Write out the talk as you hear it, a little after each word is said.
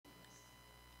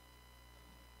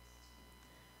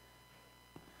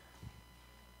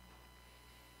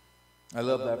I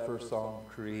love that first song,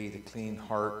 create a clean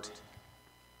heart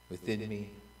within me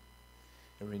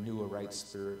and renew a right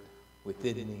spirit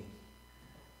within me.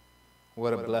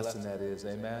 What a blessing that is,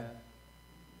 amen?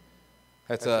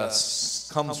 That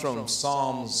comes from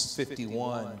Psalms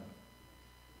 51,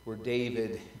 where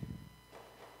David,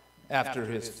 after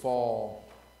his fall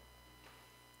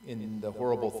in the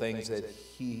horrible things that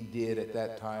he did at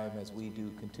that time, as we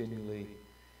do continually,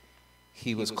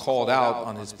 he was called out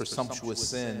on his presumptuous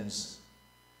sins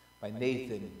by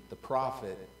Nathan, the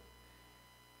prophet.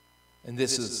 And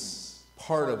this is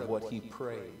part of what he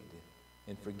prayed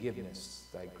in forgiveness,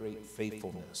 thy great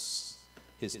faithfulness,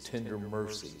 his tender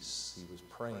mercies. He was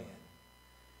praying.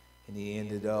 And he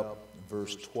ended up in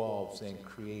verse 12 saying,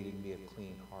 creating me a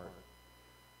clean heart.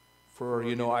 For,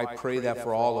 I pray that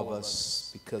for all of us,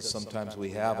 because sometimes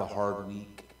we have a hard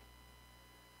week.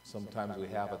 Sometimes we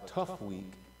have a tough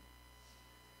week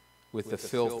with the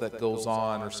filth that goes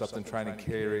on or something trying to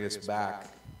carry us back.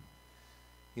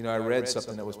 I read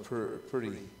something that was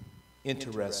pretty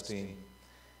interesting.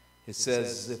 It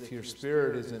says, if your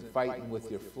spirit isn't fighting with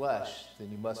your flesh,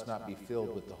 then you must not be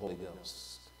filled with the Holy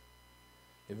Ghost.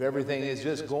 If everything is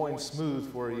just going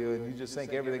smooth for you and you just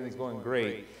think everything is going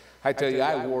great, I tell you,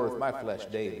 I war with my flesh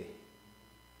daily.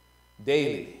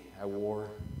 Daily, I war.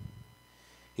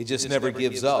 It just never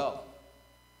gives up.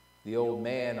 The old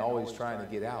man always trying to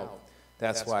get out.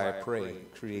 That's why I pray,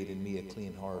 create in me a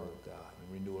clean heart, O God,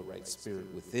 and renew a right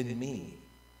spirit within me.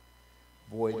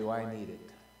 Boy, do I need it.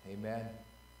 Amen.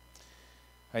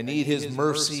 I need his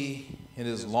mercy and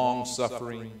his long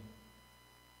suffering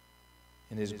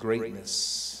and his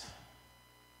greatness,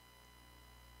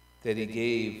 that he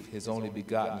gave his only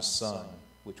begotten Son,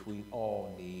 which we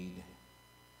all need.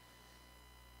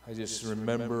 I just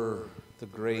remember the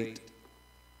great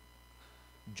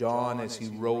John, as he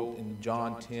wrote in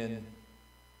John 10,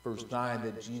 verse 9,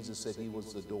 that Jesus said he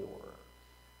was the door.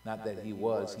 Not that he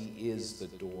was, he is the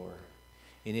door.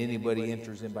 And anybody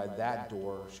enters in by that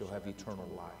door shall have eternal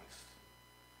life.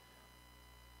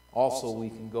 Also, we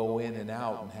can go in and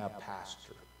out and have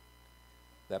pasture.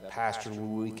 That pasture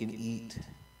where we can eat,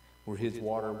 where his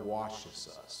water washes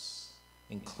us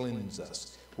and cleanses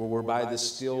us, where we're by the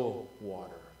still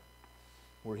water,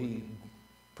 where he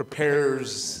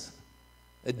prepares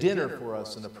a dinner for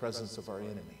us in the presence of our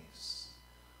enemies.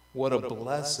 What a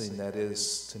blessing that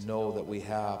is to know that we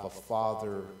have a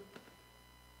Father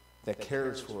that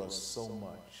cares for us so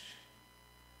much,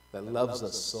 that loves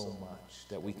us so much,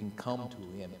 that we can come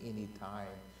to him anytime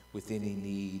with any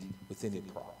need, with any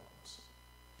problems.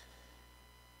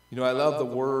 I love the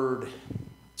word.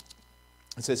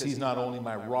 It says he's not only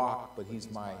my rock, but he's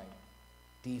my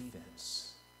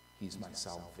defense. He's my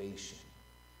salvation.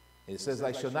 It says,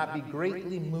 I shall not be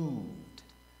greatly moved.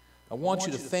 I want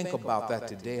you to think about that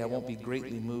today. I won't be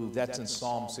greatly moved. That's in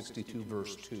Psalm 62,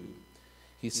 verse 2.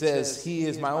 He says, he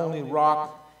is my only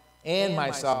rock and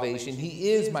my salvation.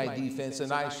 He is my defense,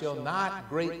 and I shall not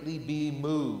greatly be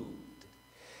moved.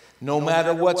 No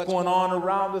matter what's going on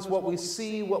around us, what we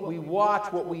see, what we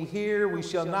watch, what we hear, we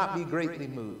shall not be greatly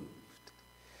moved.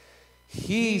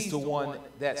 He's the one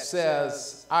that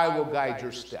says, I will guide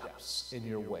your steps in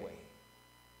your way.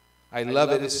 I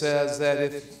love it. It says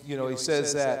that he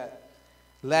says that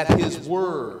let his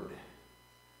word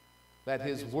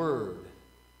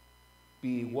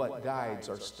be what guides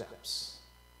our steps.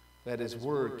 That his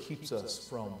word keeps us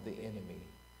from the enemy.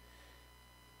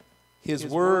 His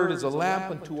word is a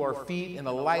lamp unto our feet and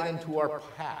a light unto our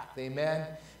path. Amen.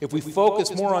 If we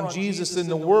focus more on Jesus than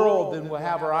the world, then we'll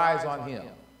have our eyes on him.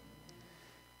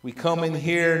 We come in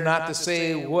here not to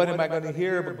say, what am I going to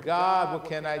hear? But God, what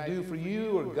can I do for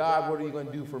you? Or God, what are you going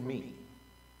to do for me?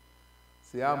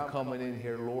 See, I'm coming in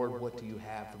here, Lord, what do you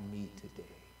have for me today?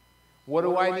 What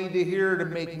do I need to hear to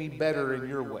make me better in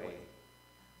your way?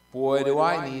 Boy, do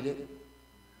I need it.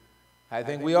 I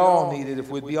think we all need it if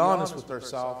we'd be honest with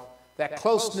ourselves. That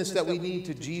closeness that we need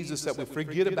to Jesus that we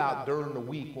forget about during the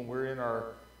week when we're in our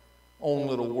own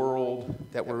little world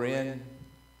that we're in.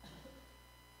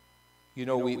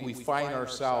 We find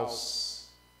ourselves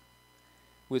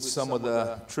with some of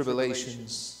the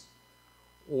tribulations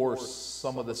or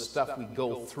some of the stuff we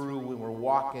go through when we're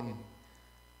walking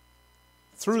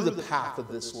through the path of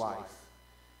this life.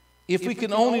 If we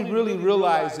can only really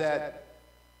realize that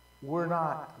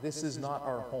this is not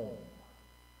our home.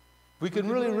 We can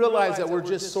really realize that we're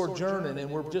just sojourning and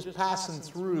we're just passing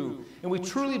through, and we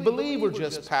truly believe we're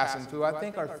just passing through. I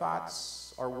think our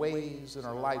thoughts, our ways, and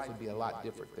our life would be a lot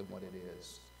different than what it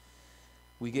is.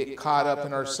 We get caught up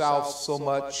in ourselves so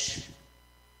much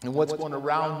and what's going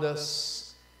around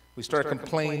us. We start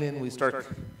complaining. We start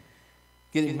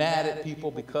getting mad at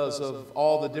people because of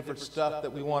all the different stuff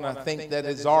that we want to think that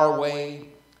is our way.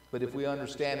 But if we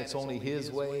understand it's only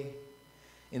His way,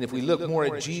 and if we look more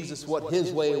at Jesus, what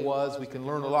His way was, we can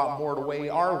learn a lot more the way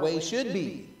our way should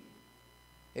be.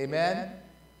 Amen?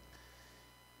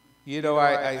 You know,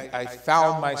 I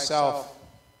found myself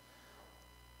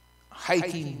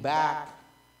hiking back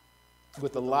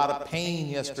with a lot of pain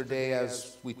yesterday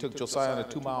as we took Josiah on a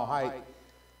 2-mile hike.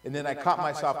 And then I caught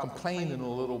myself complaining a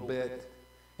little bit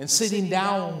and sitting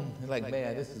down and like,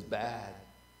 man, this is bad.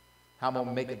 How am I going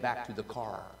to make it back to the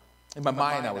car? In my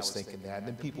mind, I was thinking that. And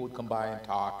then people would come by and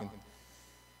talk. And,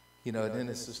 you know, and then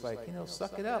it's just like, you know,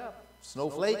 suck it up.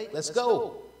 Snowflake, let's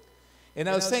go. And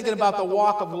I was thinking about the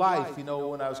walk of life. You know,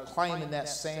 when I was climbing that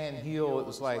sand hill, it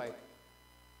was like,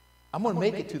 I'm going to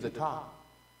make it to the top.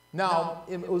 Now,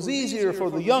 it was easier for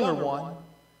the younger one,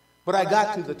 but I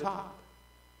got to the top.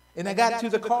 And I got to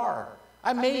the car.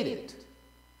 I made it.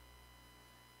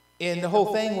 And the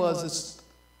whole thing was,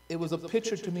 it was a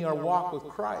picture to me, our walk with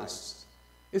Christ.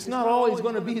 It's not always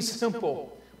going to be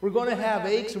simple. We're going to have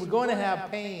aches, we're going to have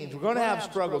pains, we're going to have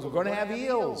struggles, we're going to have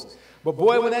hills. But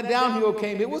boy, when that downhill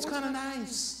came, it was kind of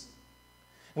nice.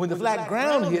 When the flat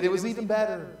ground hit, it was even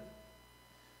better.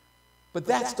 But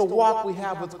that's the walk we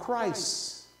have with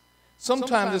Christ.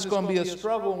 Sometimes it's going to be a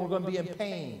struggle and we're going to be in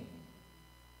pain.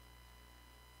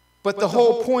 But the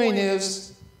whole point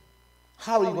is,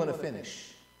 how are you going to finish?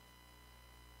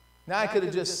 Now, I could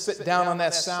have just sit down on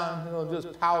that sound, you know,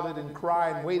 just pouted and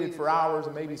cried and waited for hours,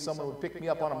 and maybe someone would pick me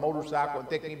up on a motorcycle and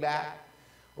take me back.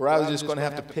 Or I was just going to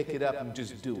have to pick it up and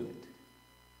just do it.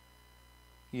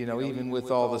 You know, even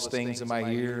with all those things in my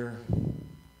ear,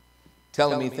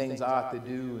 telling me things I ought to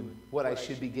do and what I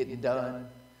should be getting done,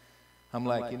 I'm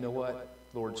like, you know what?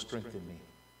 Lord, strengthen me.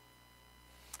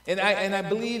 And I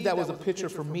believe that was a picture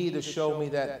for me to show me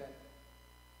that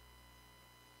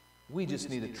we just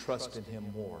need to trust in Him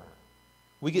more.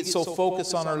 We get so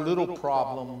focused on our little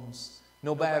problems,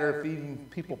 no matter if even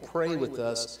people pray with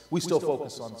us, we still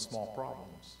focus on the small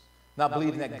problems. Not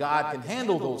believing that God can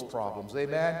handle those problems.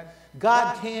 Amen?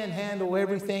 God can handle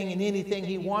everything and anything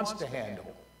He wants to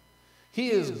handle. He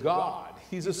is God.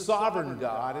 He's a sovereign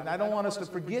God, and I don't want us to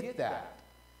forget that.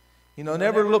 You know,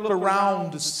 never look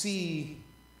around to see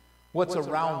what's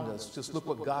around us. Just look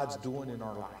what God's doing in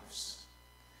our lives.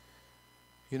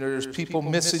 You know, there's people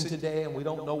missing today and we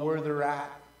don't know where they're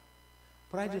at.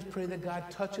 But I just pray that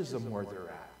God touches them where they're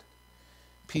at.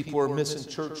 People are missing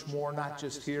church more, not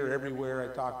just here, everywhere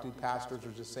I talk to. Pastors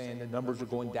are just saying the numbers are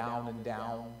going down and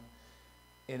down.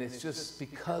 And it's just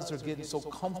because they're getting so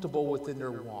comfortable within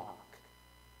their walk.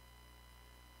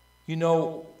 You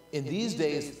know, in these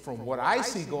days, from what I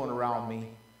see going around me,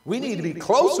 we need to be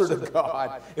closer to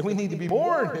God, and we need to be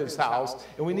more in His house,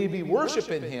 and we need to be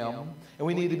worshiping Him, and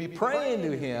we need to be praying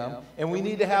to Him, and we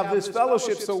need to have this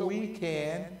fellowship so we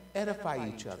can edify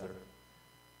each other.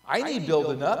 I need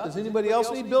building up. Does anybody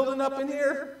else need building up in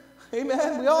here?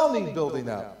 Amen. We all need building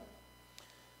up.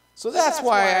 So that's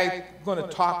why I'm going to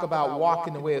talk about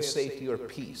walking the way of safety or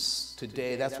peace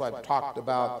today. That's why I've talked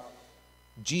about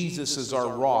Jesus as our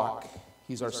rock.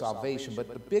 He's our salvation.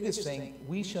 But the biggest thing,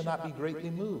 we shall not be greatly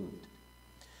moved.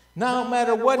 No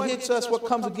matter what hits us, what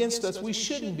comes against us, we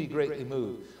shouldn't be greatly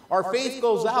moved. Our faith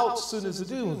goes out as soon as it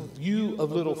does. You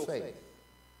of little faith.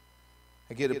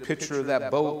 I get a picture of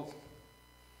that boat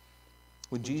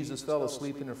when Jesus fell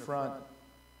asleep in the front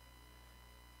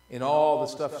and all the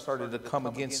stuff started to come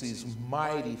against these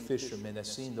mighty fishermen that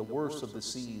seen the worst of the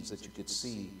seas that you could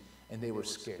see, and they were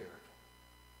scared.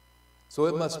 So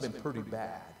it must have been pretty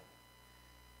bad.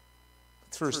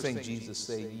 First thing Jesus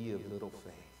said, ye of little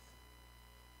faith.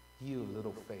 Ye of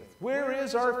little faith. Where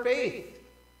is our faith?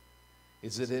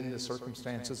 Is it in the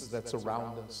circumstances that's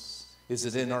around us? Is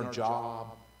it in our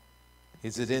job?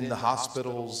 Is it in the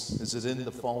hospitals? Is it in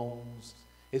the phones?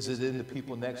 Is it in the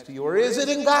people next to you? Or is it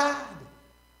in God?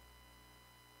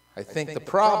 I think the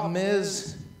problem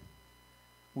is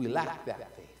we lack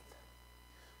that faith.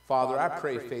 Father, I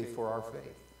pray faith for our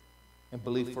faith and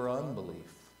belief for unbelief.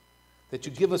 That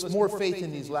you give us more faith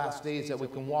in these last days that we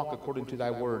can walk according to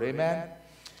thy word. Amen?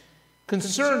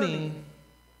 Concerning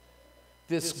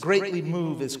this greatly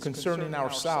move is concerning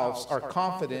ourselves, our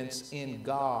confidence in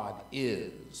God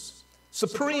is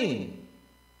supreme.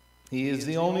 He is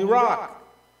the only rock.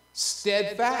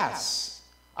 Steadfast,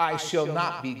 I shall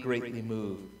not be greatly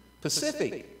moved.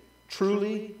 Pacific,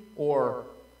 truly, or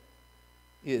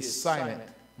is silent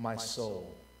my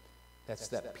soul. That's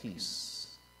that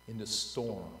peace in the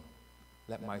storm.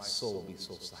 Let my soul be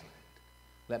so silent.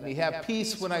 Let me have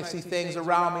peace when I see things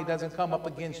around me doesn't come up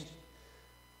against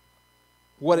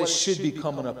what it should be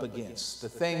coming up against. The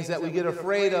things that we get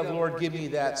afraid of, Lord, give me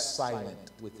that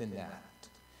silent within that.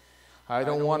 I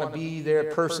don't want to be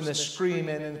the person that's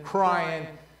screaming and crying.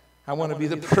 I want to be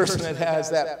the person that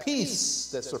has that peace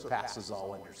that surpasses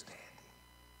all understanding.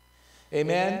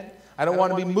 Amen? I don't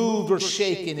want to be moved or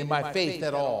shaken in my faith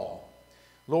at all.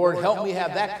 Lord, help me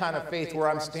have that kind of faith where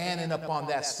I'm standing up on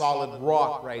that solid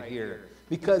rock right here.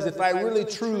 Because if I really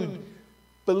truly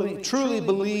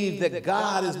believe that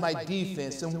God is my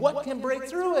defense, then what can break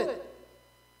through it?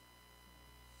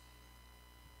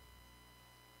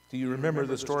 Do you remember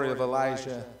the story of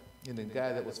Elijah and the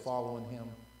guy that was following him?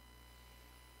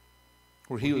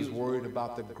 Where he was worried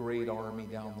about the great army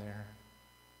down there.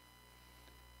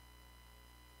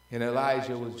 And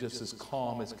Elijah was just as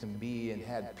calm as can be and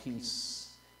had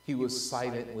peace. He was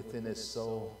silent within his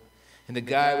soul. And the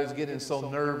guy was getting so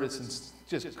nervous and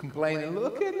just complaining,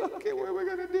 look at what we're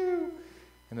going to do.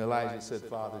 And Elijah said,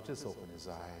 Father, just open his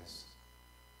eyes.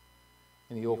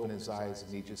 And he opened his eyes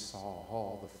and he just saw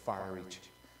all the fiery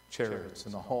chariots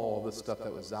and all the stuff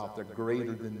that was out there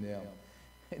greater than them.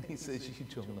 And he says, you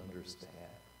don't understand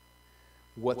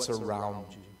what's around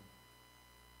you.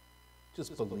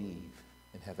 Just believe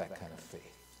and have that kind of faith.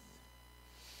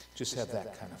 Just have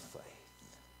that kind of faith.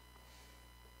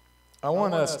 I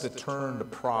want us to turn to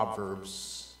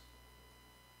Proverbs.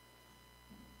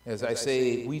 As I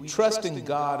say, we trust in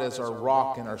God as our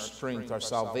rock and our strength, our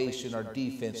salvation, our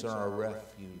defense, and our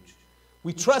refuge.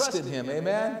 We trust in him,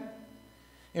 amen?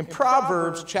 In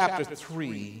Proverbs chapter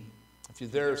 3, if you're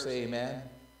there, say amen.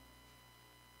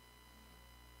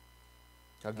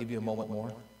 I'll give you a moment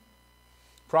more.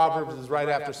 Proverbs is right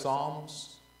after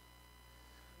Psalms.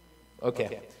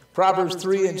 Okay. Proverbs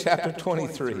 3 and chapter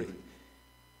 23.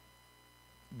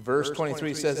 Verse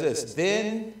 23 says this,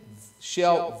 then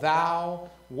shalt thou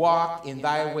walk in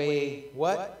thy way,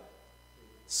 what?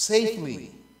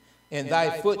 Safely. And thy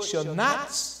foot shall not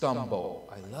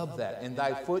stumble. I love that. And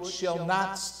thy foot shall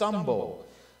not stumble.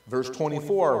 Verse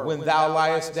 24, when thou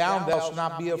liest down, thou shalt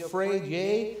not be afraid.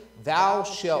 Yea, thou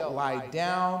shalt lie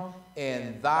down,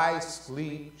 and thy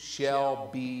sleep shall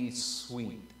be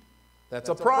sweet. That's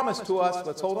a promise to us.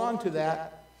 Let's hold on to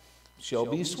that. Shall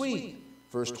be sweet.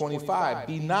 Verse 25,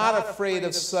 be not afraid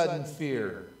of sudden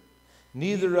fear,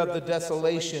 neither of the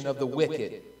desolation of the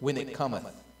wicked when it cometh.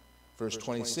 Verse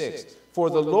 26, for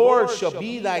the Lord shall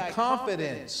be thy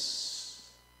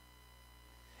confidence,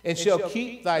 and shall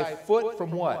keep thy foot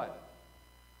from what?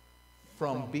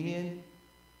 From being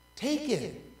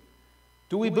taken.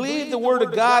 Do we believe the Word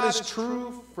of God is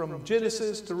true from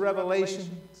Genesis to Revelation?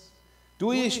 Do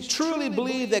we truly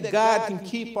believe that God can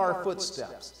keep our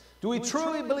footsteps? Do we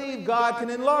truly believe God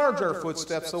can enlarge our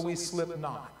footsteps so we slip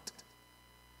not?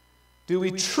 Do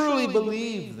we truly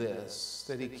believe this,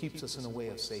 that he keeps us in a way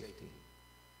of safety?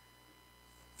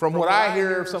 From what I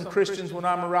hear of some Christians when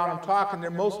I'm around them talking,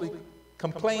 they're mostly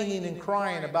complaining and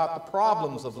crying about the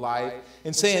problems of life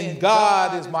and saying,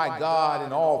 God is my God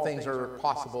and all things are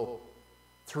possible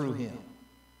through him.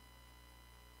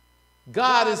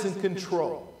 God is in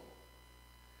control.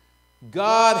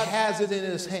 God has it in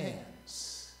his hands.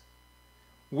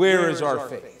 Where is our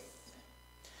faith?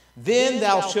 Then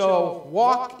thou shalt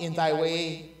walk in thy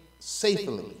way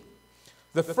safely.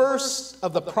 The first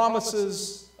of the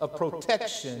promises of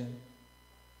protection,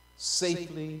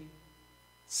 safely,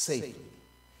 safely.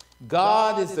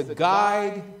 God is the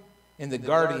guide and the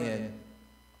guardian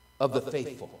of the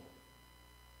faithful.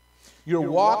 Your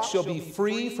walk shall be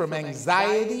free from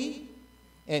anxiety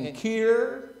and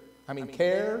care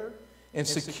and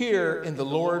secure in the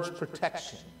Lord's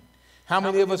protection. How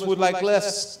many of us would like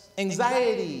less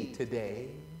anxiety today?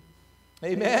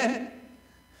 Amen?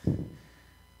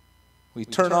 We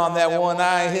turn on that one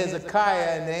eye,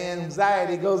 Hezekiah, and the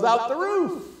anxiety goes out the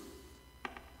roof.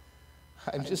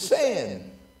 I'm just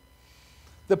saying.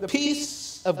 The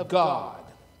peace of God.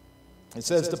 It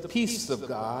says the peace of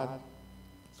God.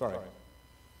 Sorry.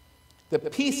 The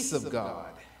peace of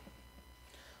God.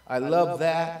 I love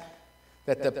that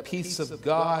the peace of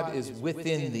God is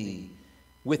within thee.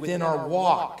 Within our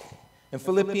walk. In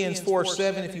Philippians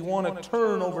 4:7, if you want to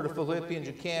turn over to Philippians,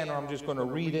 you can, or I'm just going to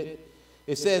read it.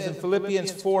 It says in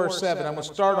Philippians 4:7, I'm going to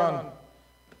start on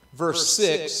verse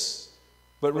 6,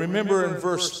 but remember in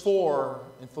verse 4,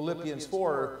 in Philippians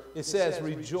 4, it says,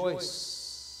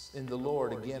 rejoice in the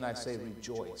Lord. Again, I say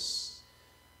rejoice.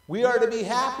 We are to be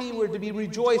happy, we're to be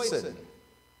rejoicing.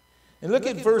 And look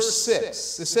at verse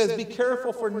 6. It says, be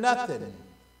careful for nothing,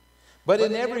 but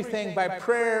in everything by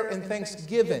prayer and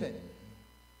thanksgiving.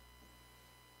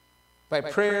 By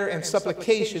prayer and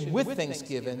supplication with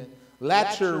thanksgiving,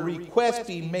 let your request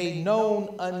be made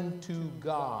known unto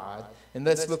God. And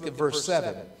let's look at verse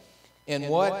 7. And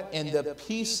what? And the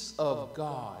peace of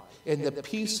God. And the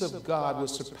peace of God,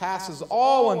 which surpasses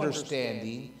all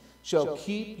understanding, shall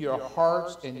keep your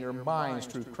hearts and your minds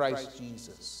through Christ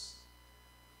Jesus.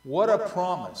 What a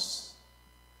promise.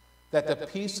 That the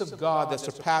peace of God that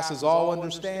surpasses all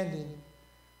understanding.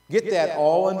 Get that,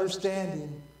 all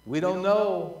understanding. We don't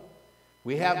know.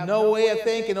 We have no way of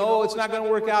thinking, oh, it's not going to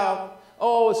work out.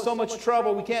 Oh, it's so much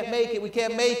trouble. We can't make it. We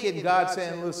can't make it. And God's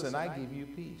saying, listen, I give you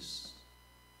peace.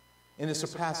 And it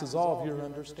surpasses all of your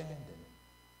understanding.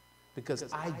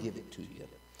 Because I give it to you.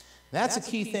 That's a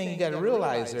key thing you got to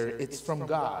realize there. It's from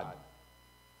God.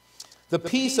 The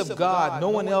peace of God, no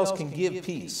one else can give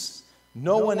peace.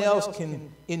 No one else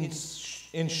can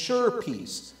ensure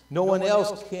peace. No one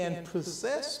else can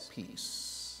possess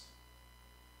peace.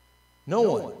 No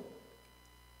one.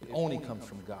 It only comes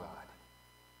from God.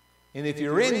 And if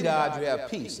you're in God, you have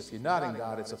peace. If you're not in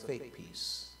God, it's a fake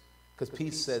peace. Because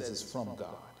peace says it's from God.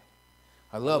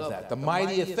 I love that. The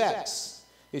mighty effects.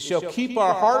 It shall keep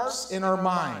our hearts and our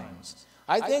minds.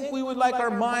 I think we would like our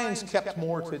minds kept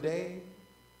more today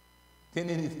than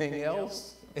anything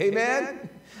else. Amen?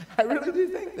 I really do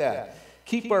think that.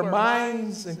 Keep our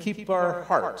minds and keep our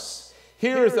hearts.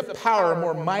 Here is a power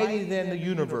more mighty than the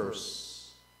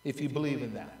universe, if you believe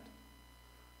in that.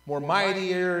 More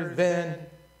mightier than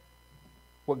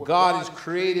what God has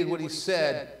created, what he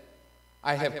said,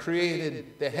 I have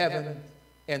created the heaven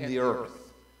and the earth.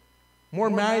 More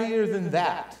mightier than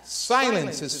that.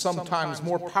 Silence is sometimes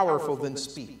more powerful than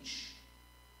speech.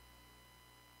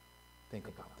 Think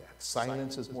about that.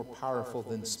 Silence is more powerful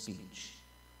than speech.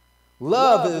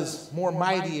 Love is more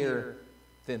mightier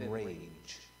than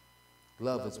rage.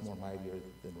 Love is more mightier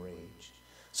than rage.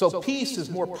 So peace is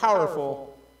more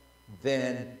powerful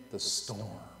than the storm.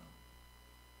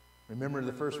 Remember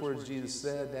the first words Jesus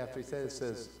said after he said it? It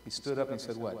says, he stood up and he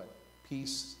said what?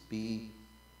 Peace be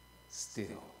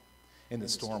still. In the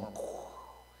storm.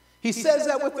 He says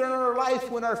that within our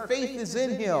life when our faith is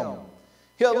in him.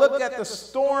 He'll look at the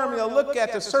storm, he'll look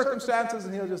at the circumstances,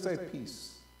 and he'll just say,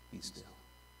 peace, be still.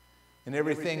 And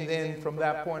everything then from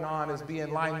that point on is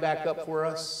being lined back up for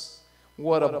us.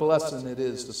 What a blessing it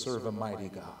is to serve a mighty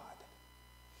God.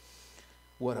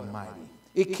 What a mighty.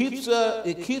 It keeps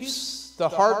the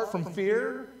heart from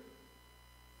fear.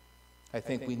 I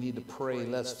think we need to pray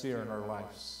less fear in our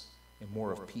lives and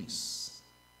more of peace.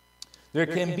 There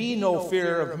can be no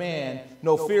fear of man,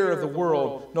 no fear of the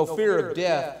world, no fear of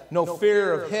death, no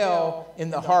fear of hell in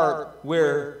the heart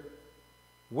where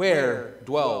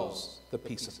dwells the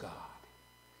peace of God.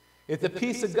 If the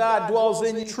peace of God dwells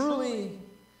in you truly,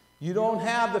 you don't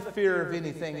have the fear of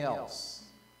anything else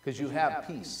because you have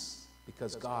peace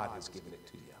because God has given it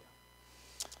to you.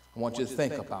 I want you to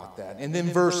think about that. And then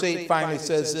verse 8 finally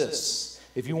says this.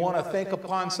 If you want to think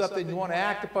upon something, you want to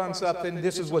act upon something,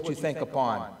 this is what you think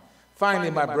upon.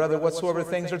 Finally, my brother, whatsoever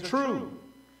things are true,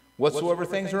 whatsoever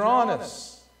things are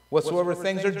honest, whatsoever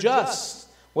things are just,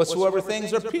 whatsoever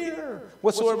things are pure,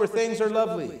 whatsoever things are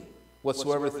lovely,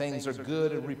 whatsoever things are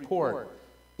good in report,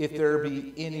 if there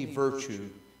be any virtue,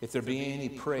 if there be any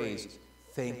praise,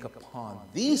 think upon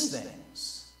these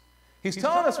things. He's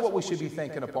telling us what we should be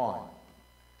thinking upon.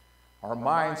 Our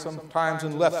mind sometimes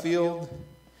in left field,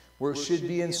 where it should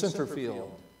be in center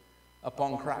field,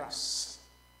 upon Christ.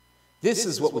 This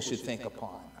is what we should think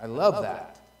upon. I love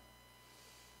that.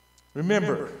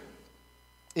 Remember,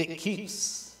 it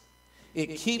keeps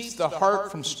the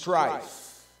heart from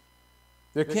strife.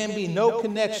 There can be no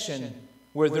connection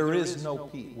where there is no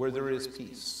peace, where there is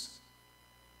peace.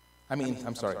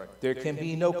 There can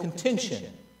be no contention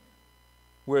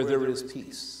where there is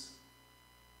peace.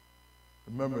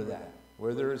 Remember that.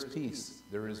 Where there is peace,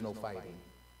 there is no fighting.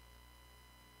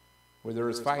 Where there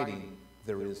is fighting,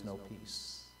 there is no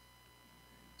peace.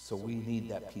 So we need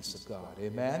that peace of God.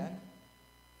 Amen?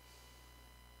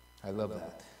 I love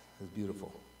that. It's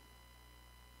beautiful.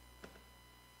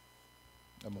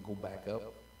 I'm going to go back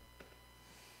up.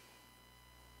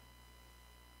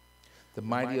 The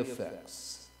mighty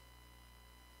effects.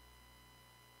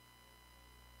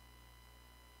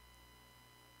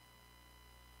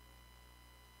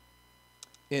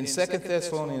 In 2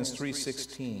 Thessalonians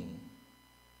 3:16,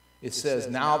 it says,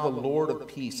 now the Lord of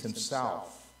peace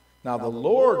himself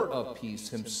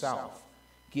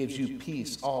gives you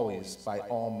peace always by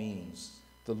all means.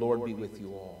 The Lord be with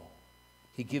you all.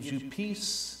 He gives you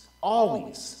peace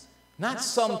always. Not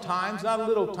sometimes, not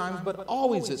little times, but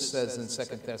always, it says in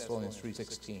 2 Thessalonians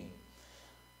 3:16.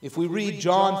 If we read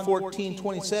John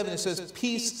 14:27, it says,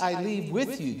 peace I leave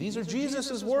with you. These are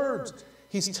Jesus' words.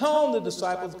 he's telling the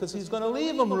disciples, because he's going to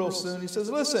leave them real soon. He says,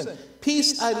 listen,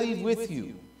 peace I leave with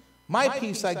you. My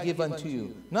peace I give unto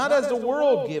you. Not as the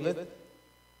world giveth,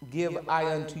 give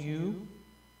I unto you.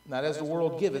 Not as the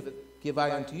world giveth, give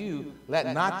I unto you.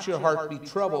 Let not your heart be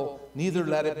troubled, neither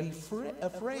let it be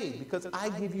afraid. Because I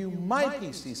give you my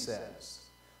peace, he says.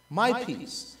 My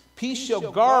peace. Peace shall be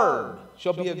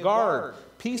a guard.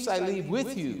 Peace I leave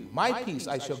with you. My peace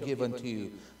I shall give unto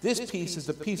you. This peace is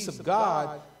the peace of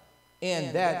God,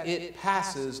 and that it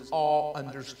passes all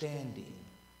understanding.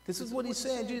 This is what he's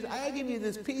saying. Jesus, I give you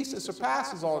this peace that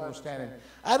surpasses all understanding.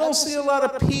 I don't see a lot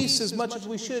of peace as much as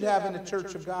we should have in the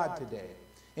church of God today.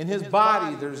 In his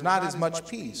body, there's not as much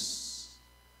peace.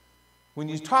 When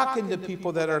you're talking to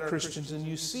people that are Christians and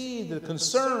you see the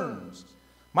concerns,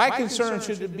 my concern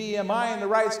should be, am I in the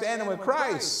right standing with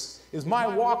Christ? Is my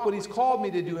walk what he's called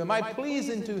me to do? Am I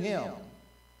pleasing to him?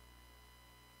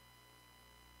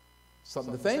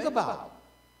 Something to think about.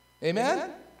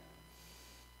 Amen?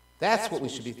 That's what we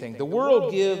should be thinking. The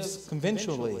world gives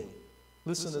conventionally.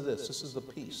 Listen to this. This is the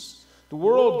peace. The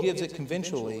world gives it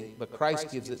conventionally, but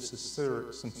Christ gives it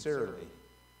sincerely.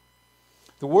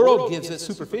 The world gives it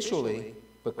superficially,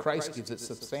 but Christ gives it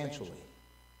substantially.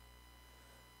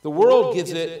 The world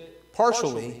gives it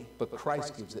partially, but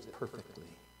Christ gives it perfectly.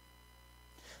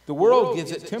 The world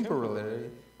gives it temporarily,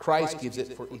 Christ gives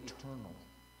it for eternally.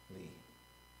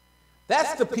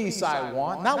 That's the peace I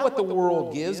want, not what the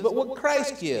world gives, but what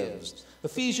Christ gives.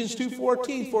 Ephesians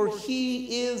 2:14, for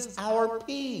he is our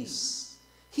peace.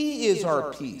 He is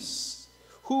our peace,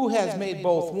 who has made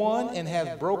both one and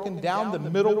has broken down the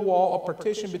middle wall of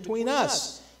partition between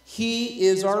us. He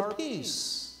is our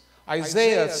peace.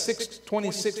 Isaiah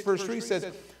 6:26 verse 3 says,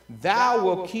 thou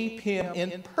wilt keep him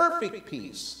in perfect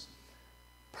peace.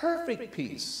 Perfect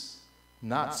peace.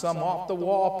 Not some off the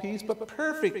wall peace, but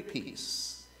perfect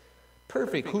peace.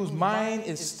 Perfect, whose mind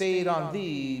is stayed on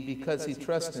thee because he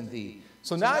trusts in thee.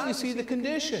 So now you see the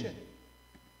condition.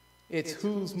 It's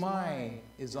whose mind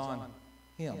is on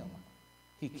him.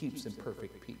 He keeps in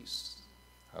perfect peace.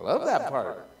 I love that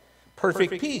part.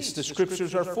 Perfect peace. The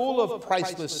scriptures are full of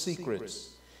priceless secrets.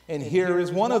 And here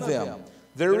is one of them.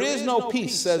 There is no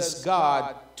peace, says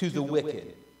God, to the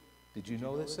wicked. Did you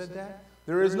know that said that?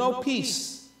 There is no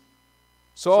peace.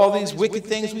 So all these wicked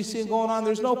things we see going on,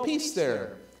 there's no peace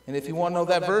there. And if you want to know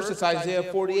that verse, it's Isaiah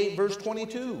 48, verse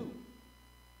 22.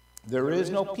 There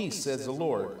is no peace, says the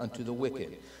Lord, unto the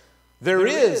wicked. There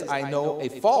is, I know, a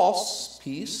false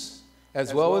peace,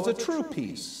 as well as a true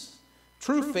peace.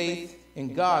 True faith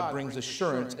in God brings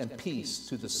assurance and peace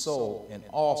to the soul in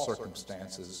all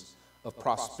circumstances of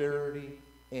prosperity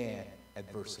and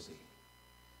adversity.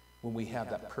 When we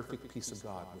have that perfect peace of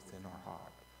God within our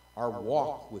heart, our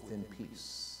walk within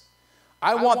peace.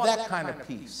 I want that kind of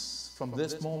peace. From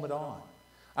this moment on,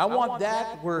 I want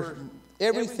that where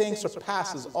everything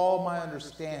surpasses all my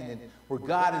understanding, where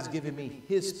God has given me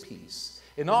his peace.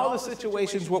 In all the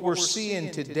situations, what we're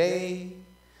seeing today,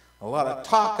 a lot of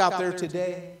talk out there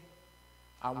today,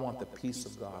 I want the peace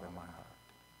of God in my heart.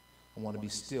 I want to be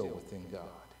still within God.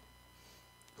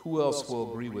 Who else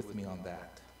will agree with me on that?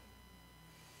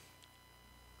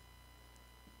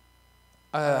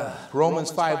 Romans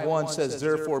 5:1 says,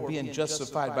 therefore, being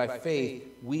justified by faith,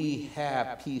 we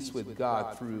have peace with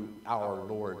God through our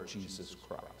Lord Jesus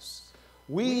Christ.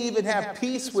 We even have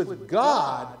peace with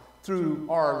God through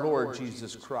our Lord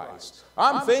Jesus Christ.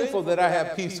 I'm thankful that I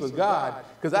have peace with God,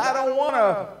 because I don't want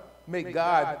to make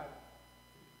God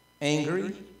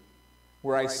angry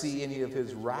where I see any of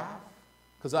his wrath,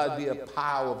 because I'd be a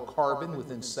pile of carbon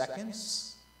within seconds.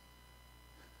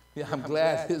 Yeah, I'm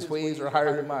glad his ways are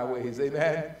higher than my ways.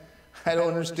 Amen. I don't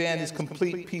understand his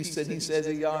complete peace that he says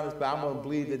he honors, but I'm going to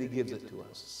believe that he gives it to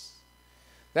us.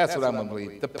 That's what I'm going to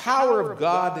believe. The power of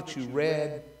God that you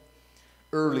read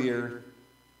earlier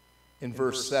in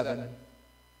verse 7,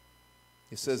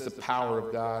 it says the power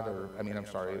of God,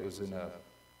 it was in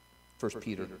 1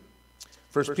 Peter.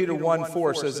 1 Peter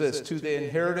 1:4 says this, to the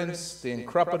inheritance, the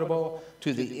incorruptible,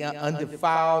 to the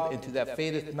undefiled, and to that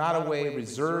fadeth not away,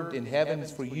 reserved in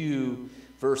heavens for you,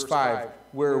 verse 5,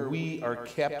 where we are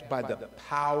kept by the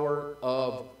power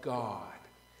of God.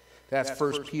 That's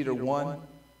 1 Peter 1,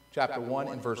 chapter 1,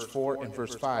 and verse 4 and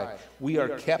verse 5. We are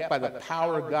kept by the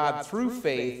power of God through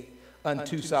faith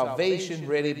unto salvation,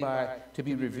 ready to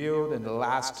be revealed in the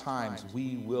last times.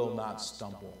 We will not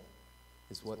stumble.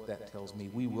 Is what that tells me.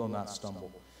 We will not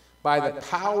stumble. By the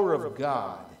power of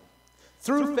God.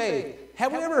 Through faith.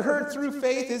 Have we ever heard through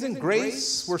faith? Isn't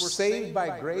grace? We're saved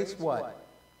by grace. What?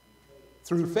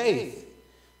 Through faith.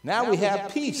 Now we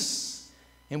have peace.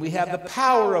 And we have the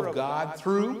power of God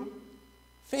through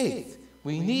faith.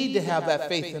 We need to have that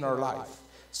faith in our life.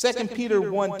 2 Peter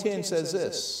 1:10 says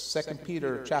this. 2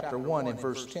 Peter chapter 1 and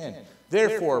verse 10.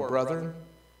 Therefore, brethren,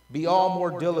 be all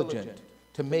more diligent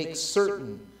to make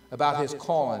certain about his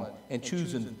calling and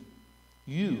choosing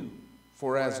you.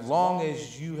 For as long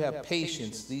as you have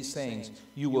patience, these things,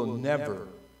 you will never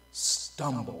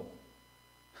stumble.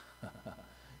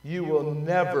 You will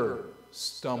never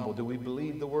stumble. Do we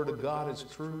believe the word of God is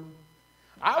true?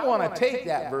 I want to take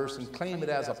that verse and claim it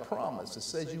as a promise. It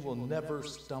says you will never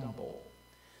stumble.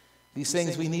 These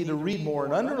things we need to read more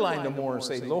and underline them more and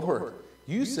say, Lord,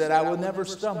 you said I will never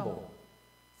stumble.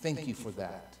 Thank you for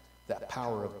that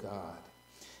power of God.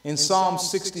 In Psalm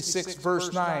 66,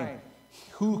 verse 9,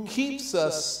 who keeps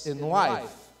us in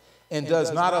life and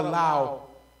does not allow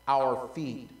our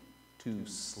feet to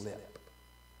slip.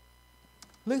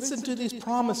 Listen to these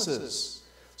promises.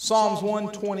 Psalms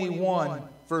 121,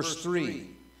 verse 3.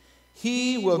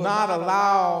 He will not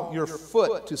allow your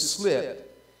foot to slip.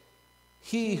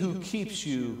 He who keeps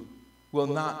you will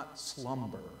not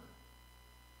slumber.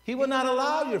 He will not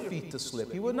allow your feet to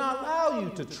slip. He will not allow you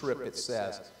to trip, it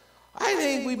says. I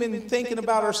think we've been thinking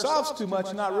about ourselves too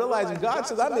much, not realizing God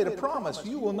says, I made a promise.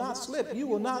 You will not slip. You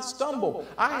will not stumble.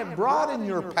 I have broadened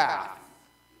your path.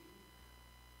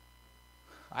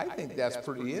 I think that's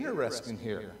pretty interesting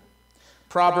here.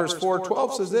 Proverbs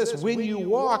 4:12 says this, when you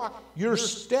walk, your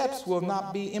steps will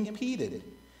not be impeded.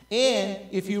 And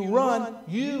if you run,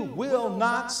 you will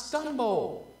not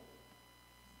stumble.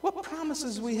 What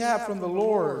promises we have from the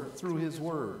Lord through his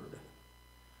word?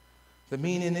 The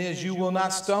meaning is you will not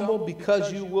stumble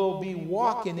because you will be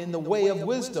walking in the way of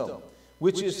wisdom,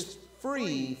 which is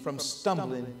free from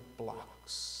stumbling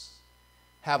blocks.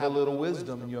 Have a little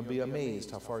wisdom and you'll be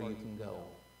amazed how far you can go.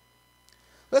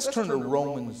 Let's turn to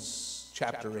Romans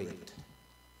chapter 8.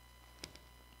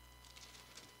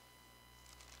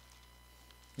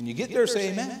 When you get there,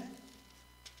 say amen.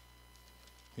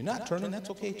 If you're not turning, that's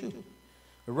okay too.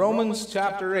 Romans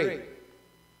chapter 8.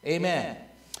 Amen.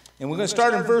 And we're going to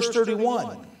start in verse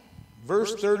 31.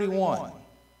 Verse 31.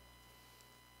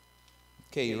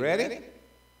 Okay, you ready?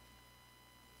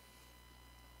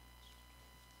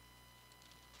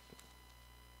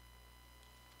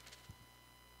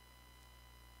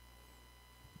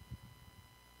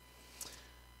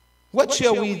 What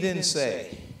shall we then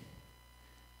say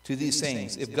to these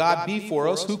things? If God be for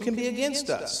us, who can be against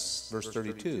us? Verse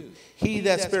 32. He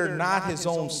that spared not his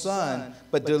own son,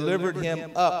 but delivered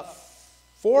him up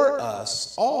for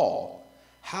us all,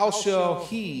 how shall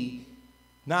he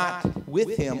not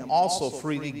with him also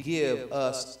freely give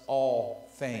us all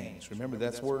things? Remember,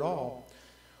 that's the word all.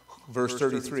 Verse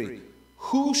 33.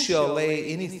 Who shall lay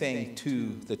anything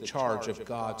to the charge of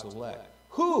God's elect?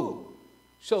 Who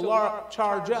shall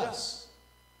charge us?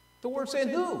 The word saying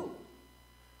who?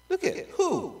 Look at it.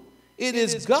 Who? It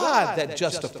is God that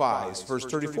justifies. Verse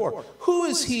 34. Who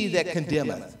is he that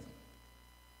condemneth?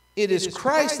 It is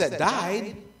Christ that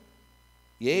died.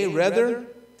 Yea, rather,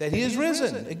 that he is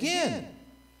risen again.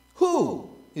 Who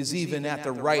is even at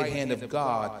the right hand of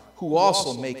God, who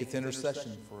also maketh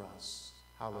intercession for us?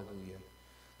 Hallelujah.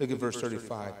 Look at verse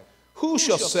 35. Who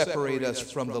shall separate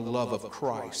us from the love of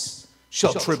Christ?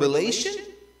 Shall tribulation?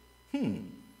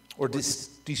 Or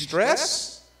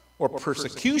distress? Or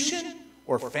persecution?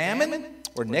 Or famine?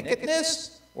 Or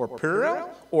nakedness? Or peril?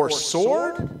 Or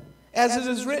sword? As it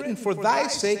is written, for thy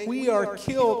sake we are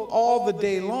killed all the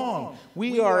day long.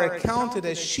 We are accounted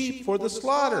as sheep for the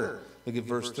slaughter. Look at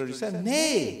verse 37.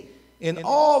 Nay, in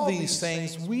all these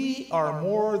things we are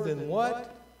more than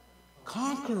what?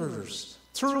 Conquerors.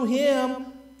 Through him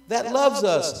that loves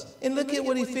us. And look at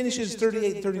what he finishes,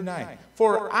 38, 39.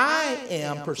 For I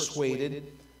am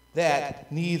persuaded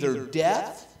that neither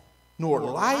death, nor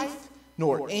life,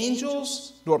 nor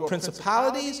angels, nor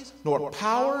principalities, nor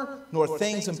power, nor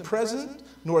things in present,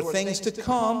 nor things to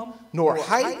come, nor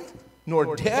height,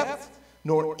 nor depth,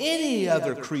 nor any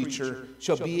other creature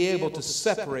shall be able to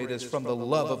separate us from the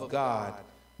love of God,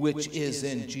 which is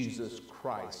in Jesus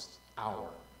Christ our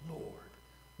Lord.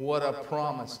 What a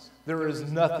promise. There is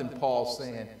nothing, Paul's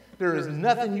saying. There is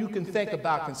nothing you can think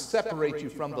about can separate you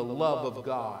from the love of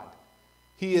God.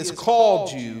 He has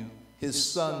called you his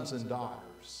sons and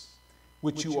daughters,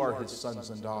 which you are his sons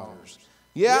and daughters.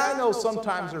 Yeah, I know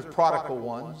sometimes there's prodigal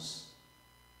ones,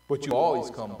 but you always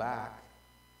come back.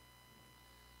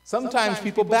 Sometimes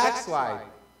people backslide,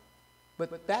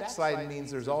 but backsliding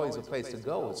means there's always a place to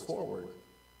go. It's forward,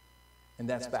 and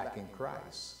that's back in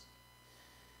Christ.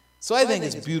 So I think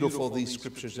it's beautiful, these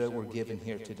scriptures that we're given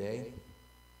here today.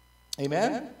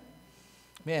 Amen?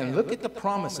 Man, look at the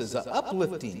promises,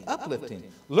 uplifting.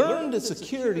 Learn the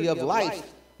security of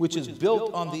life, which is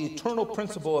built on the eternal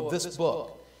principle of this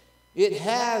book. It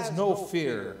has no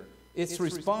fear. Its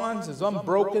response is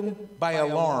unbroken by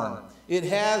alarm. It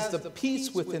has the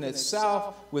peace within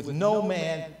itself with no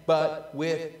man but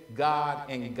with God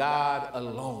and God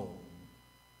alone.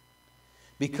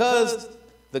 Because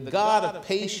the God of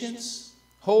patience,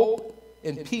 hope,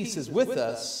 and peace is with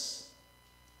us,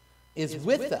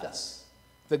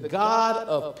 The God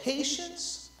of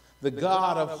patience, the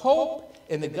God of hope,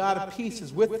 and the God of peace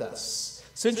is with us.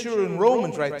 Since you're in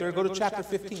Romans right there, go to chapter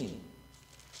 15.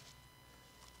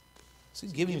 So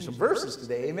he's giving you some verses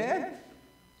today, amen?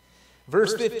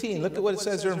 Verse 15, look at what it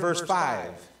says there in verse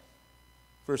 5.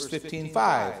 Verse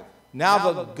 15:5.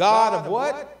 Now the God of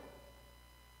what?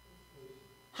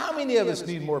 How many of us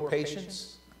need more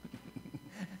patience?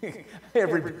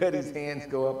 Everybody's hands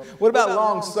go up. What about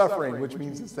long suffering, which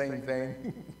means the same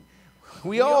thing?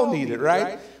 We all need it,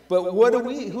 right? But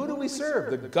who do we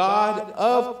serve? The God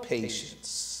of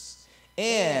patience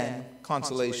and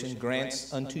consolation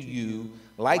grants unto you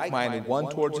like-minded one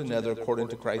towards another according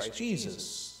to Christ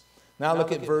Jesus. Now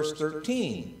look at verse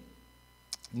 13.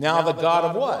 Now the God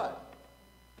of what?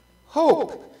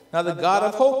 Hope. Now the God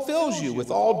of hope fills you with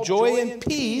all joy and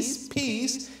peace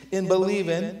in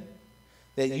believing,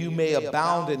 that you may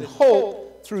abound in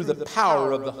hope through the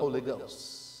power of the Holy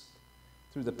Ghost.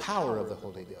 Through the power of the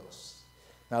Holy Ghost.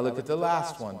 Now look at the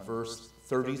last one, verse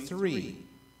 33.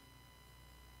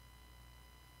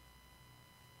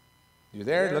 You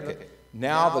there? Look at it.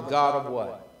 Now the God of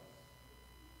what?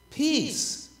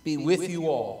 Peace be with you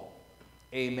all.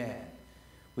 Amen.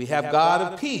 We have God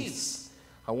of peace.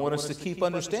 I want us to keep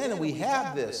understanding we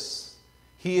have this.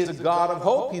 He is a God of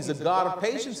hope. He's a God of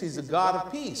patience. He's a God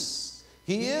of peace.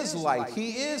 He is light.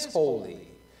 He is holy.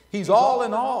 He's all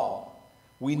in all.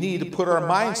 We need to put our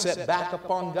mindset back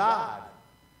upon God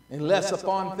and less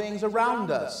upon things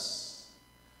around us.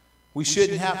 We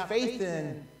shouldn't have faith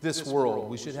in this world.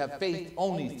 We should have faith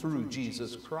only through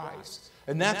Jesus Christ.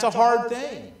 And that's a hard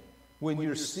thing when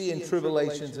you're seeing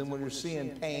tribulations and when you're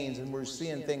seeing pains and we're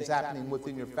seeing things happening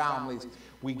within your families.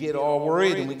 We get all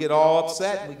worried and we get all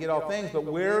upset and we get all things. But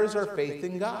where is our faith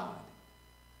in God?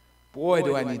 Boy,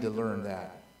 do I need to learn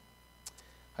that.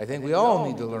 I think we all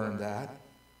need to learn that.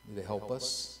 Need to help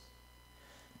us.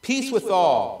 Peace with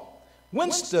all.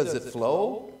 Whence does it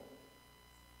flow?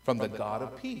 From the God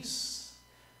of peace.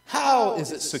 How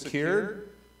is it secured?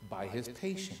 By his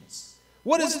patience.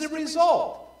 What is the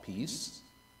result? Peace.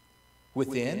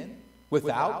 Within,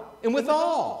 without, and with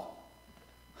all.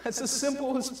 That's as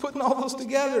simple as putting all those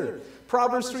together.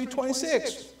 Proverbs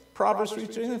 3:26. Proverbs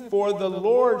 3:26. For the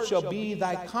Lord shall be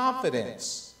thy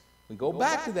confidence. We go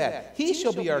back to that. He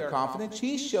shall be our confidence.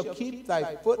 He shall keep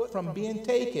thy foot from being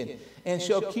taken. And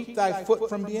shall keep thy foot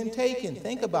from being taken.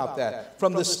 Think about that.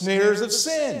 From the snares of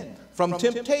sin. From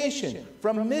temptation.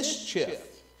 From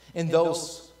mischief. And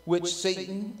those which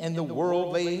Satan and the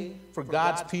world lay for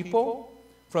God's people.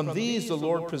 From these the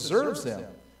Lord preserves them.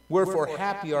 Wherefore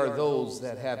happy are those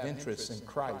that have interest in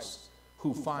Christ,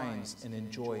 who finds and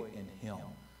enjoy in him.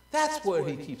 That's where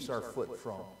he keeps our foot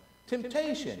from.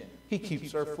 Temptation. He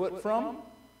keeps our foot from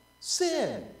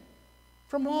sin.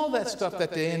 From all that stuff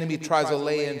that the enemy tries to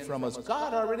lay in from us.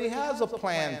 God already has a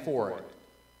plan for it.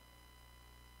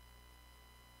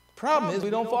 The problem is we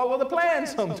don't follow the plan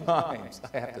sometimes.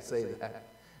 I have to say that.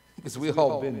 Because we've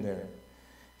all been there.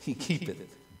 He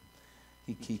keepeth.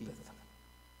 He keepeth.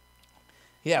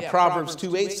 Yeah, Proverbs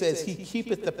 2:8 says, he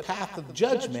keepeth the path of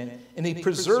judgment, and he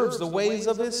preserves the ways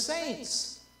of his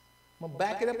saints. Well,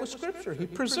 back it up with Scripture. He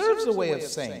preserves the way of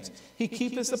saints. He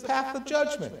keepeth the path of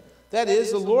judgment. That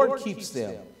is, the Lord keeps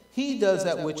them. He does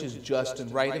that which is just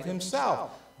and right of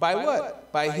himself. By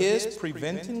what? By his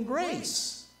preventing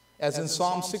grace. As in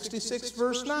Psalm 66,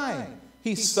 verse 9.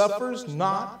 He suffers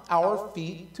not our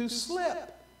feet to slip.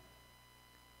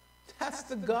 That's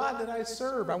the God that I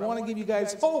serve. I want to give you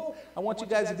guys hope. I want you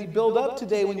guys to be built up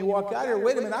today when you walk out here.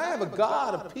 Wait a minute, I have a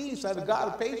God of peace. I have a God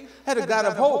of patience. I have a God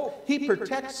of hope. He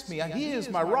protects me. He is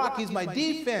my rock. He's my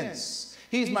defense.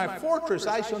 He's my fortress.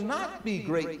 I shall not be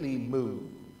greatly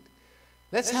moved.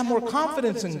 Let's have more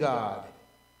confidence in God.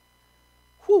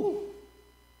 Whew.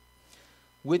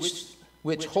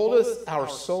 Which holdeth our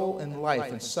soul in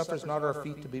life and suffers not our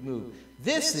feet to be moved.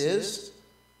 This is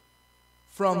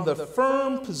from the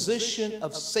firm position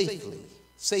of safety.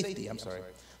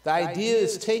 The idea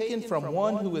is taken from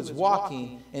one who is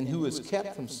walking and who is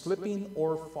kept from slipping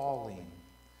or falling.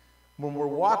 When we're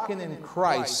walking in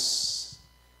Christ,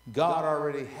 God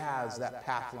already has that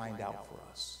path lined out for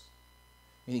us.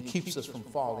 And he keeps us from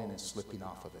falling and slipping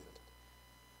off of it.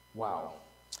 Wow.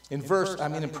 In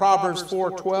Proverbs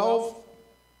 4:12,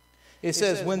 It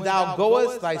says, when thou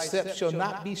goest, thy steps shall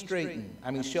not be straightened.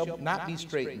 Shall not be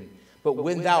straightened. But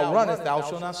when thou runnest, thou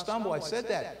shalt not stumble. I said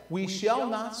that. We shall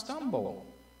not stumble.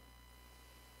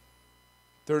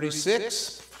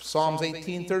 36, Psalms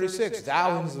 18:36.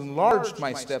 Thou hast enlarged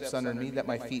my steps under me, that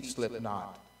my feet slip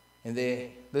not. And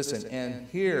they, listen, and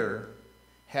here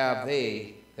have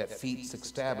they that feet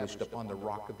established upon the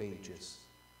rock of ages.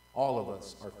 All of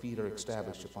us, our feet are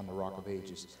established upon the rock of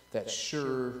ages. That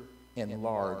sure and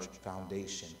large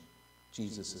foundation.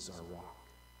 Jesus is our rock.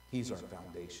 He's our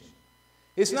foundation.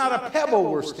 It's not a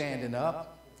pebble we're standing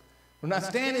up. We're not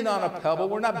standing on a pebble.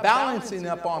 We're not balancing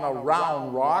up on a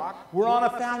round rock. We're on a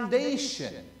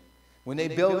foundation. When they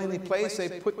build any place, they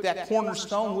put that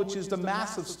cornerstone, which is the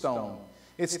massive stone.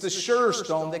 It's the sure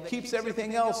stone that keeps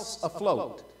everything else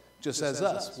afloat. Just as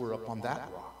us, we're up on that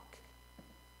rock.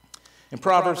 In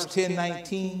Proverbs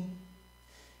 10:19,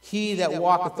 he that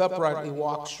walketh uprightly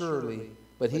walks surely,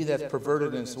 but he that's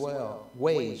perverted in his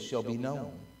ways shall be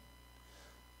known.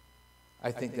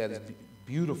 I think that is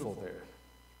beautiful there.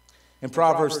 In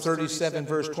Proverbs 37,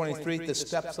 verse 23, the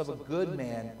steps of a good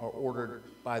man are ordered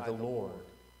by the Lord.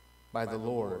 By the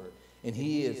Lord. And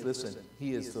he is, listen,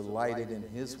 he is delighted in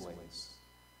his ways.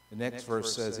 The next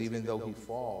verse says, even though he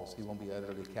falls, he won't be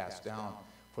utterly cast down,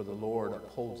 for the Lord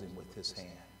upholds him with his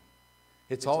hand.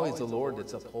 It's always the Lord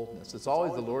that's upholding us. It's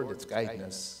always the Lord that's guiding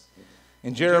us.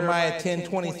 In Jeremiah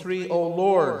 10:23, O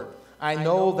Lord, I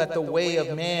know that the way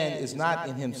of man is not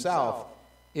in himself.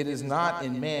 It is not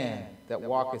in man that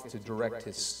walketh to direct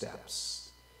his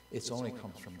steps. It only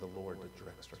comes from the Lord that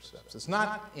directs our steps. It's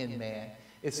not in man.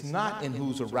 It's not in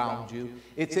who's around you.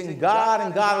 It's in God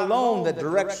and God alone that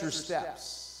directs your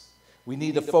steps. We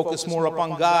need to focus more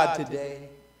upon God today.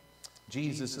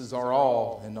 Jesus is our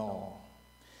all in all.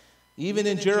 Even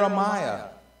in Job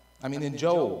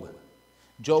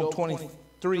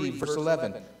 23, verse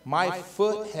 11, my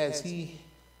foot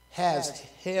has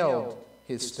held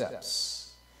his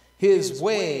steps. His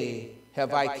way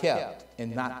have I kept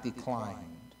and not declined.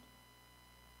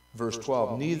 Verse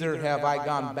 12, neither have I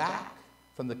gone back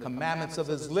from the commandments of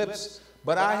his lips,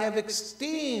 but I have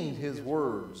esteemed his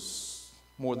words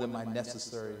more than my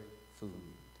necessary food.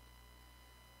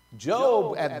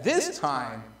 Job, at this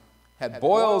time, had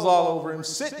boils all over him,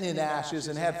 sitting in ashes,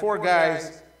 and had 4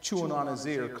 guys chewing on his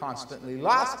ear constantly.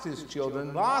 Lost his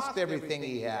children, lost everything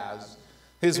he has.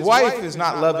 His wife is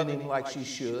not loving him like she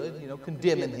should,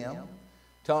 condemning him,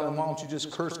 telling him, why don't you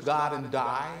just curse God and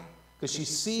die? Because she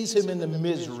sees him in the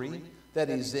misery that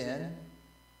he's in.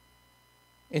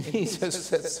 And he just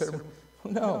says to her,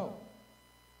 no,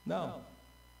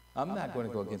 I'm not going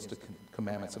to go against the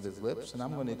commandments of his lips, and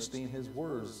I'm going to esteem his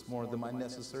words more than my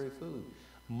necessary food.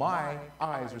 My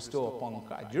eyes are still upon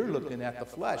God. You're looking at the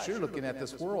flesh. You're looking at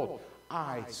this world.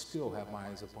 I still have my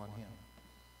eyes upon him.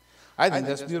 I think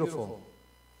that's beautiful.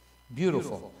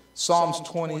 Beautiful. Psalms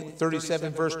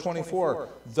 37, verse 24.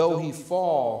 Though he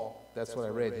fall, that's what I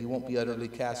read, he won't be utterly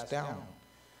cast down.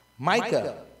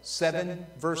 Micah 7,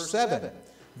 verse 7.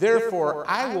 Therefore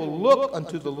I will look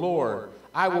unto the Lord.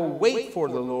 I will wait for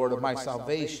the Lord of my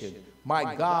salvation.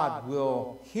 My God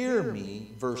will hear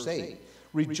me. Verse 8.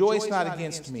 Rejoice not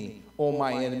against me, O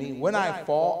my enemy. When I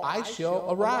fall, I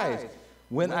shall arise.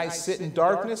 When I sit in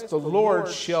darkness, the Lord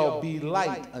shall be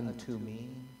light unto me.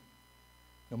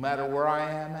 No matter where I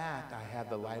am at, I have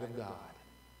the light of God.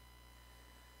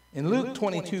 In Luke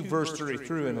 22, verse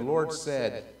 33, and the Lord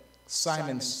said,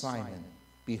 Simon, Simon,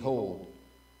 behold,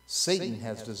 Satan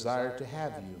has desired to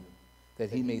have you,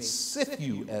 that he may sift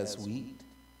you as wheat.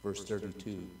 Verse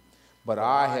 32. But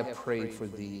I have prayed for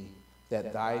thee,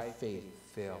 that thy faith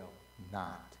fail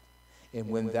not. And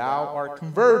when thou art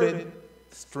converted,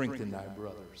 strengthen thy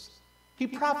brothers. He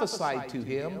prophesied to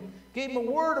him, gave him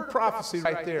a word of prophecy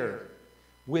right there.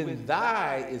 When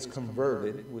thy is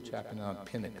converted, which happened on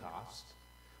Pentecost,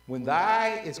 when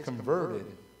thy is converted,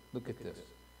 look at this.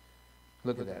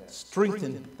 Look at that.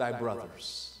 Strengthen thy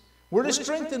brothers. We're to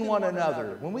strengthen one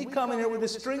another. When we come in here, we're to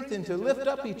strengthen, to lift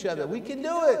up each other. We can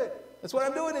do it. That's what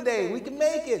I'm doing today. We can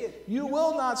make it. You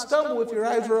will not stumble if your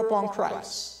eyes are upon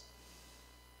Christ.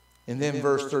 And then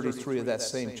verse 33 of that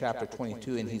same chapter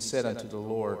 22, and he said unto the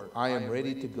Lord, I am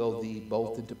ready to go thee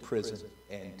both into prison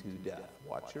and to death.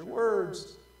 Watch your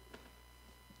words.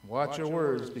 Watch your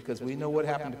words, because we know what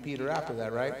happened to Peter after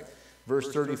that, right?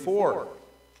 Verse 34.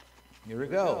 Here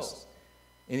it goes.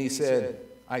 And he said,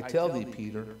 I tell thee,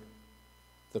 Peter,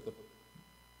 the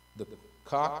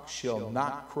cock shall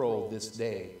not crow this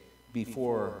day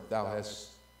before thou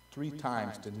hast 3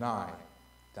 times denied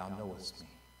thou knowest me.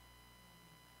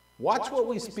 Watch what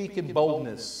we speak in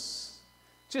boldness.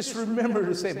 Just remember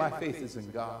to say, my faith is in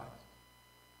God.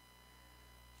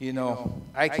 You know,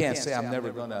 I can't say I'm never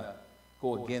going to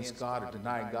go against God or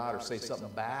deny God or say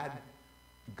something bad.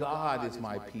 God is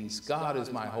my peace. God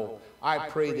is my hope. I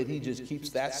pray that he just keeps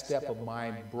that step of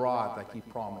mine broad like he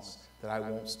promised, that I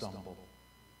won't stumble.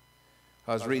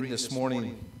 I was reading this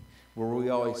morning where we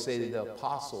always say that the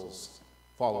apostles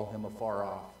follow him afar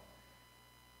off,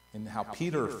 and how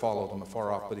Peter followed him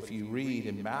afar off. But if you read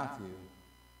in Matthew,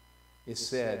 it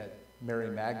said Mary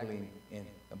Magdalene and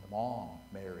the mom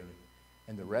Mary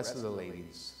and the rest of the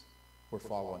ladies were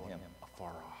following him afar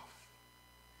off.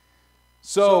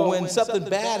 So when something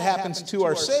bad happens to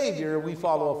our Savior, we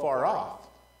follow afar off.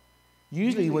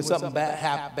 Usually when something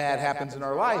bad happens in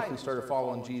our life, we started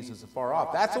following Jesus afar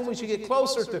off. That's when we should get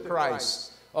closer to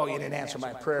Christ. Oh, you didn't answer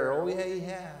my prayer. Oh, yeah, he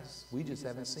has. We just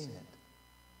haven't seen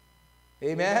it.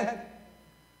 Amen?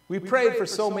 We prayed for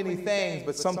so many things,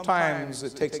 but sometimes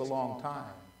it takes a long time.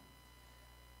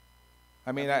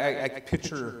 I mean, I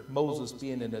picture Moses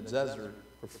being in the desert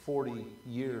for 40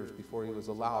 years before he was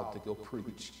allowed to go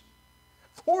preach.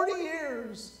 40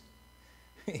 years.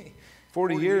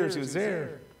 40 years he was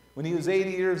there. When he was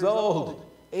 80 years old,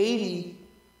 80,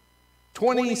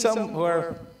 20-some,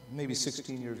 or maybe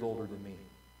 16 years older than me.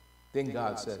 Then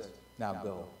God says, now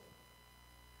go.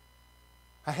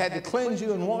 I had to cleanse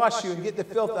you and wash you and get the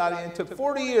filth out of you. It took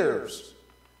 40 years.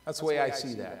 That's the way I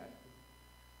see that.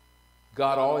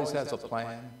 God always has a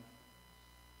plan.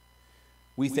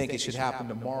 We think it should happen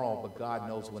tomorrow, but God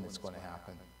knows when it's going to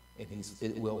happen. And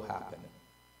it will happen.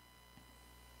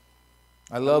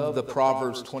 I love the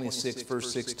Proverbs 26,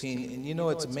 verse 16. And you know,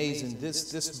 it's amazing.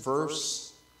 This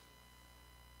verse,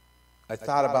 I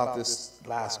thought about this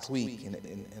last week.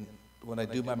 And when I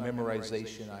do my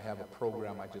memorization, I have a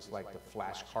program I just like to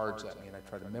flash cards at me, and I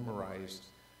try to memorize.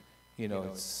 You know,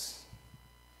 it's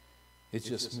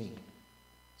just me.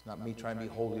 It's not me trying to be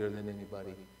holier than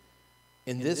anybody.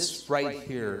 In this right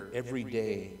here, every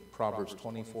day, Proverbs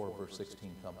 24, verse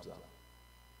 16 comes up.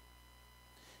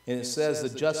 And it says, the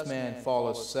just man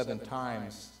falleth 7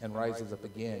 times and rises up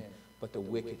again, but the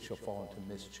wicked shall fall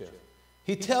into mischief.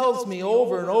 He tells me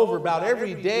over and over about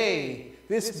every day,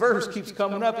 this verse keeps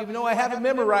coming up. Even though I haven't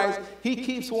memorized, he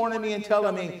keeps warning me and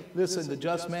telling me, listen, the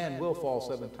just man will fall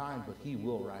 7 times, but he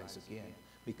will rise again,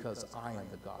 because I am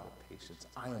the God of patience.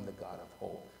 I am the God of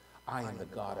hope. I am the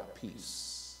God of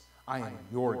peace. I am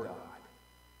your God.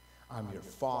 I'm your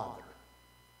Father.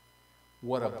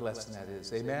 What a blessing that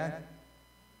is. Amen?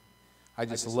 I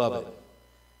just love it.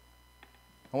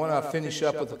 I want to finish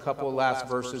up with a couple of last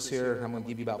verses here. I'm going to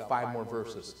give you about 5 more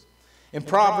verses. In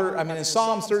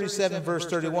Psalms 37, verse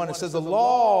 31, it says, the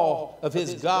law of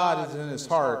his God is in his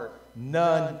heart.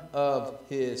 None of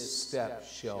his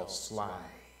steps shall slide.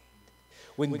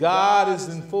 When God is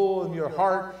in full in your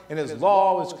heart and his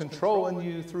law is controlling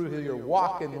you through your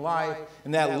walk in life,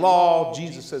 and that law,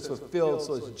 Jesus says, fulfilled,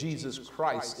 so as Jesus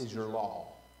Christ is your law.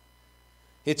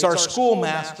 It's our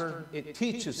schoolmaster. It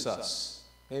teaches us.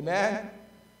 Amen?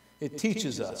 It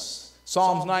teaches us.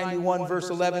 Psalms 91, verse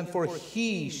 11, for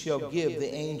he shall give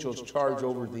the angels charge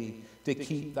over thee to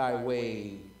keep thy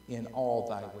way in all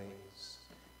thy ways.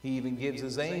 He even gives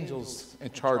his angels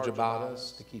in charge about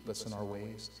us to keep us in our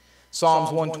ways. Psalms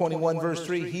 121, verse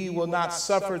 3, he will not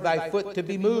suffer thy foot to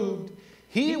be moved.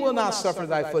 He will not suffer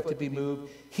thy foot to be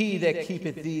moved. He that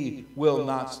keepeth thee will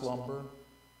not slumber.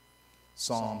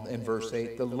 Psalm in verse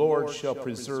 8, the Lord shall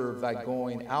preserve thy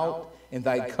going out and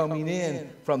thy coming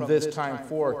in from this time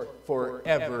forth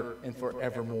forever and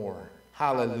forevermore.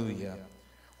 Hallelujah.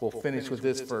 We'll finish with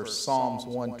this verse, Psalms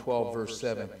 112, verse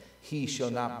 7. He shall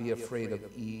not be afraid of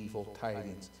evil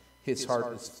tidings. His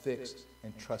heart is fixed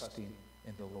and trusting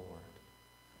in the Lord.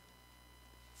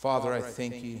 Father, I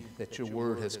thank you that your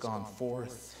word has gone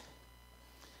forth.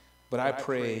 But I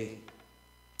pray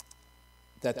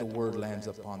that the word lands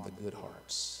upon the good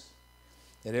hearts.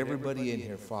 That everybody in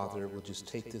here, Father, will just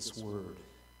take this word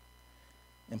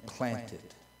and plant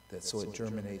it, that so it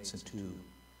germinates into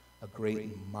a great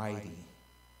and mighty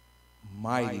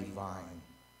vine,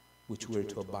 which we're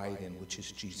to abide in, which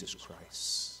is Jesus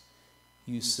Christ.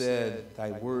 You said,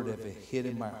 thy word have I hid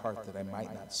in my heart that I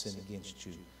might not sin against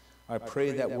you. I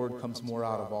pray that word comes more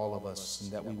out of all of us,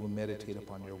 and that we will meditate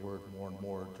upon your word more and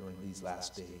more during these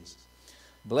last days.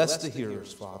 Bless the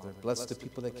hearers, Father. Bless the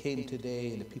people that came today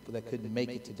and the people that couldn't make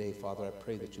it today, Father. I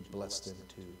pray that you bless them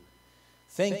too.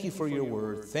 Thank you for your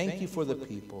word. Thank you for the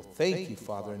people. Thank you,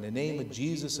 Father, in the name of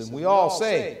Jesus. And we all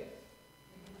say,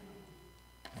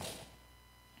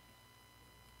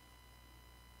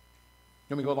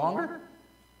 can we go longer?